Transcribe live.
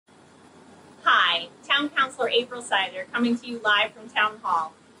Town Councilor April Sither, coming to you live from Town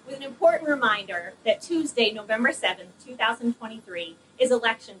Hall with an important reminder that Tuesday, November 7th, 2023 is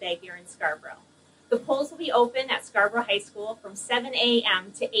Election Day here in Scarborough. The polls will be open at Scarborough High School from 7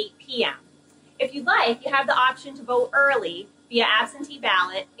 a.m. to 8 p.m. If you'd like, you have the option to vote early via absentee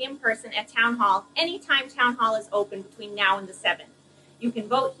ballot in person at Town Hall anytime Town Hall is open between now and the 7th. You can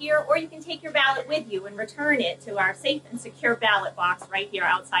vote here, or you can take your ballot with you and return it to our safe and secure ballot box right here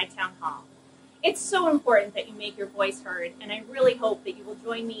outside Town Hall. It's so important that you make your voice heard, and I really hope that you will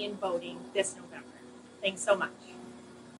join me in voting this November. Thanks so much.